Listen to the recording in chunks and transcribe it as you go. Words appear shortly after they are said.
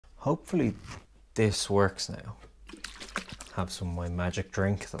Hopefully this works now. Have some of my magic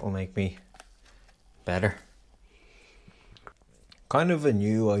drink that will make me better. Kind of a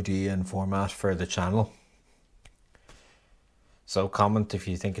new idea and format for the channel. So comment if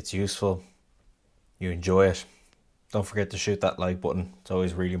you think it's useful, you enjoy it. Don't forget to shoot that like button, it's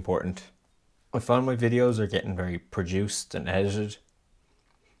always really important. I find my videos are getting very produced and edited,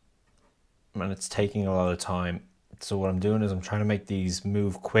 and it's taking a lot of time. So what I'm doing is I'm trying to make these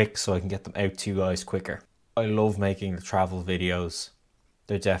move quick so I can get them out to you guys quicker. I love making the travel videos.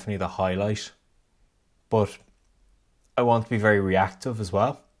 They're definitely the highlight. But I want to be very reactive as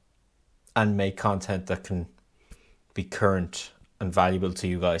well and make content that can be current and valuable to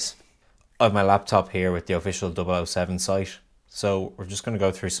you guys. I have my laptop here with the official 007 site. So we're just going to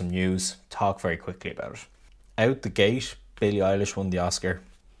go through some news, talk very quickly about it. Out the gate, Billie Eilish won the Oscar.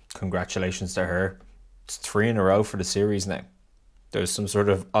 Congratulations to her. It's 3 in a row for the series now. There's some sort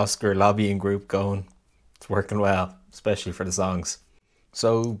of Oscar lobbying group going. It's working well, especially for the songs.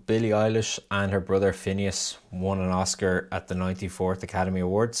 So Billie Eilish and her brother Phineas won an Oscar at the 94th Academy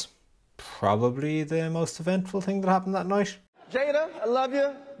Awards. Probably the most eventful thing that happened that night. Jada, I love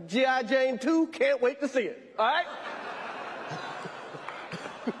you. G.I. Jane 2, can't wait to see it. All right?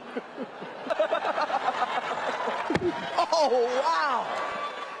 Oh, wow.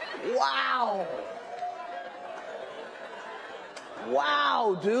 Wow.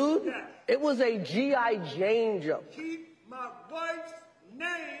 Wow, dude. It was a G.I. Jane jump. Keep my wife's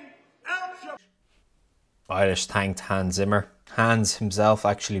name out your... Eilish thanked Hans Zimmer. Hans himself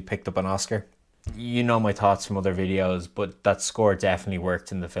actually picked up an Oscar. You know my thoughts from other videos, but that score definitely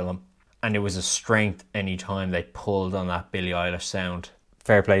worked in the film. And it was a strength any time they pulled on that Billie Eilish sound.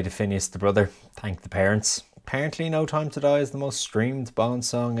 Fair play to Phineas the brother. Thank the parents. Apparently No Time to Die is the most streamed Bond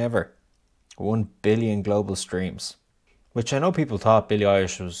song ever. 1 billion global streams. Which I know people thought Billie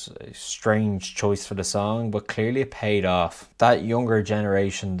Eilish was a strange choice for the song, but clearly it paid off. That younger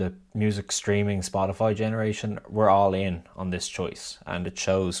generation, the music streaming Spotify generation, were all in on this choice. And it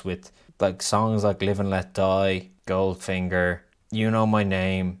shows with like songs like Live and Let Die, Goldfinger, You Know My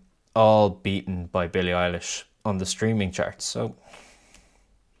Name, all beaten by Billie Eilish on the streaming charts. So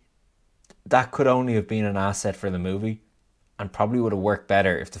that could only have been an asset for the movie and probably would have worked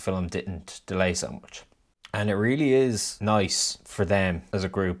better if the film didn't delay so much. And it really is nice for them as a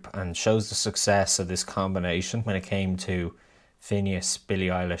group and shows the success of this combination when it came to Phineas, Billie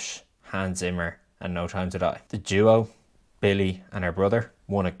Eilish, Hans Zimmer and No Time to Die. The duo, Billie and her brother,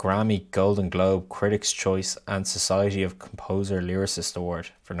 won a Grammy, Golden Globe, Critics' Choice and Society of Composer Lyricist Award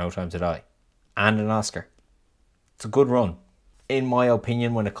for No Time to Die. And an Oscar. It's a good run. In my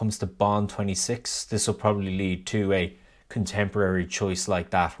opinion, when it comes to Bond 26, this will probably lead to a contemporary choice like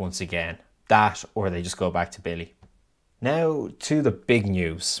that once again. That, or they just go back to Billie. Now to the big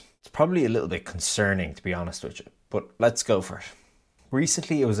news. It's probably a little bit concerning, to be honest with you, but let's go for it.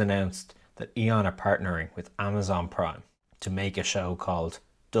 Recently it was announced that Eon are partnering with Amazon Prime to make a show called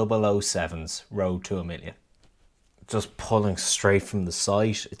 007's Road to a Million. Just pulling straight from the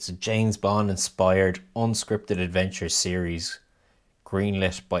site, it's a James Bond inspired unscripted adventure series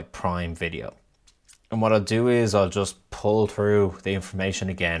greenlit by Prime Video. And what I'll do is I'll just pull through the information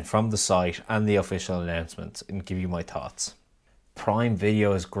again from the site and the official announcements and give you my thoughts. Prime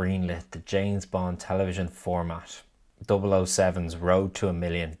Video has greenlit the James Bond television format, 007's Road to a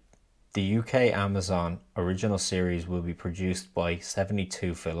Million. The UK Amazon original series will be produced by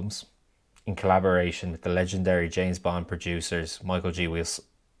 72 Films in collaboration with the legendary James Bond producers Michael G.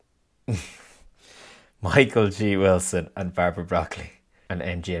 Wilson and Barbara Broccoli. And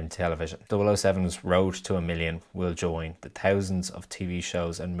MGM Television. 007's Road to a Million will join the thousands of TV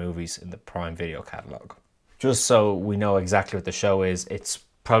shows and movies in the Prime Video catalogue. Just so we know exactly what the show is, it's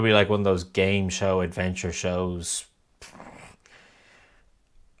probably like one of those game show adventure shows.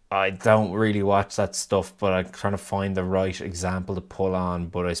 I don't really watch that stuff, but I'm trying to find the right example to pull on.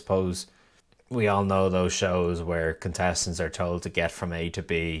 But I suppose we all know those shows where contestants are told to get from A to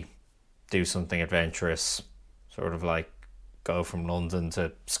B, do something adventurous, sort of like go from London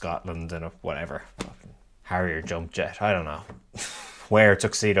to Scotland in a whatever, Harrier jump jet, I don't know. Wear a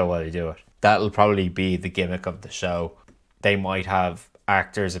tuxedo while you do it. That'll probably be the gimmick of the show. They might have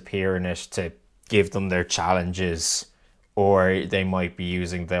actors appear in it to give them their challenges, or they might be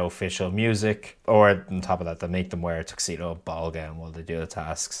using the official music, or on top of that, they make them wear a tuxedo ball gown while they do the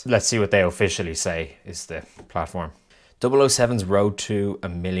tasks. Let's see what they officially say is the platform. 007's Road to a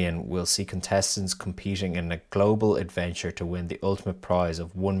Million will see contestants competing in a global adventure to win the ultimate prize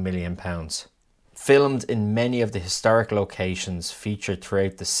of £1 million. Filmed in many of the historic locations featured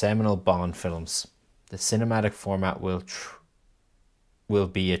throughout the seminal Bond films, the cinematic format will will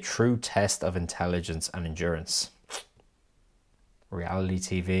be a true test of intelligence and endurance. Reality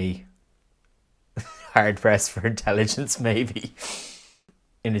TV, hard pressed for intelligence maybe.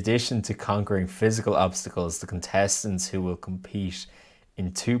 In addition to conquering physical obstacles, the contestants who will compete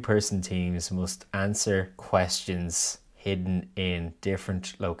in two-person teams must answer questions hidden in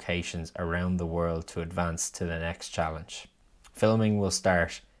different locations around the world to advance to the next challenge. Filming will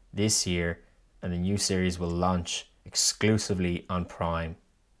start this year and the new series will launch exclusively on Prime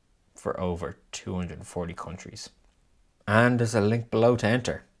for over 240 countries. And there's a link below to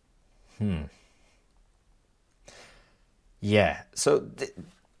enter. Yeah, so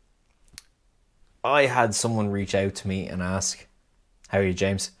I had someone reach out to me and ask, how are you,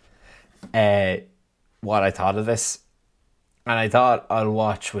 James? What I thought of this. And I thought I'll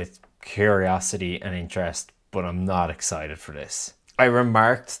watch with curiosity and interest, but I'm not excited for this. I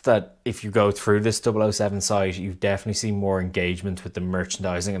remarked that if you go through this 007 site, you definitely see more engagement with the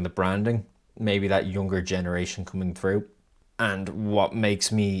merchandising and the branding. Maybe that younger generation coming through. And what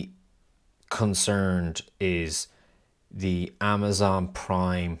makes me concerned is the Amazon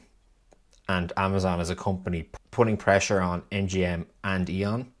Prime and Amazon as a company putting pressure on MGM and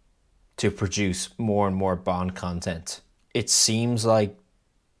Eon to produce more and more Bond content. It seems like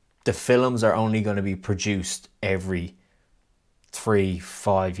the films are only going to be produced every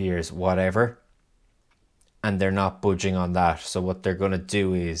 3-5 years, whatever, and they're not budging on that. So what they're going to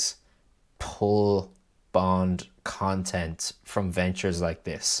do is pull Bond content from ventures like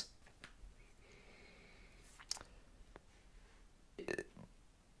this.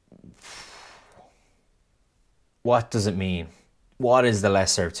 What does it mean? What is the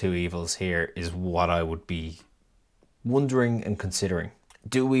lesser of two evils here is what I would be wondering and considering.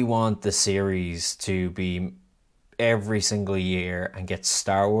 Do we want the series to be every single year and get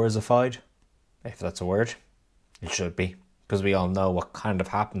Star Warsified? If that's a word. It should be, because we all know what kind of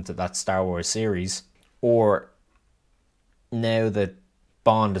happened to that Star Wars series. Or now that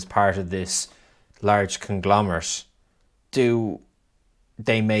Bond is part of this large conglomerate, do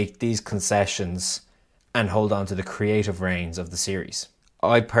they make these concessions and hold on to the creative reins of the series?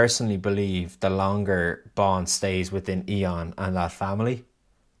 I personally believe the longer Bond stays within Eon and that family,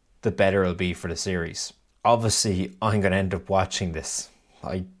 the better it'll be for the series. Obviously, I'm going to end up watching this.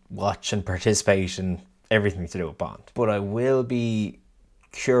 I watch and participate in everything to do with Bond. But I will be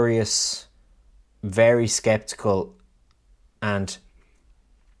curious, very skeptical, and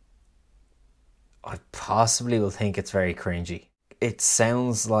I possibly will think it's very cringy. It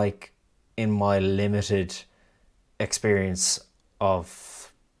sounds like, in my limited experience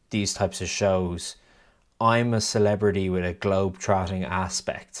of these types of shows, I'm a celebrity with a globe-trotting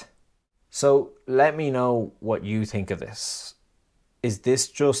aspect. So let me know what you think of this. Is this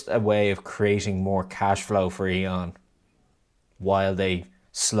just a way of creating more cash flow for Eon while they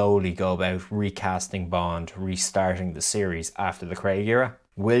slowly go about recasting Bond, restarting the series after the Craig era?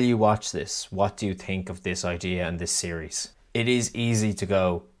 Will you watch this? What do you think of this idea and this series? It is easy to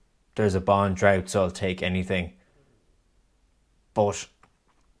go, there's a Bond drought, so I'll take anything. But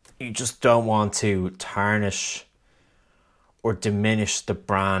you just don't want to tarnish or diminish the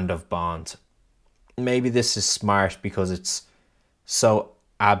brand of Bond. Maybe this is smart because it's so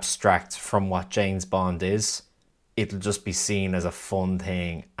abstract from what James Bond is. It'll just be seen as a fun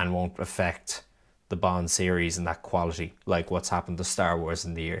thing and won't affect the Bond series and that quality, like what's happened to Star Wars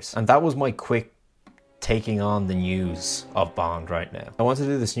in the years. And that was my quick taking on the news of Bond right now. I want to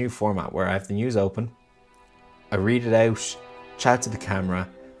do this new format where I have the news open, I read it out, chat to the camera,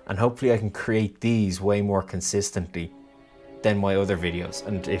 and hopefully I can create these way more consistently than my other videos,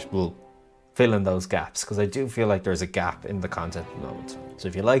 and it will fill in those gaps, because I do feel like there's a gap in the content at the moment. So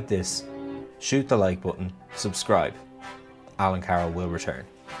if you like this, shoot the like button, subscribe. Alan Carroll will return.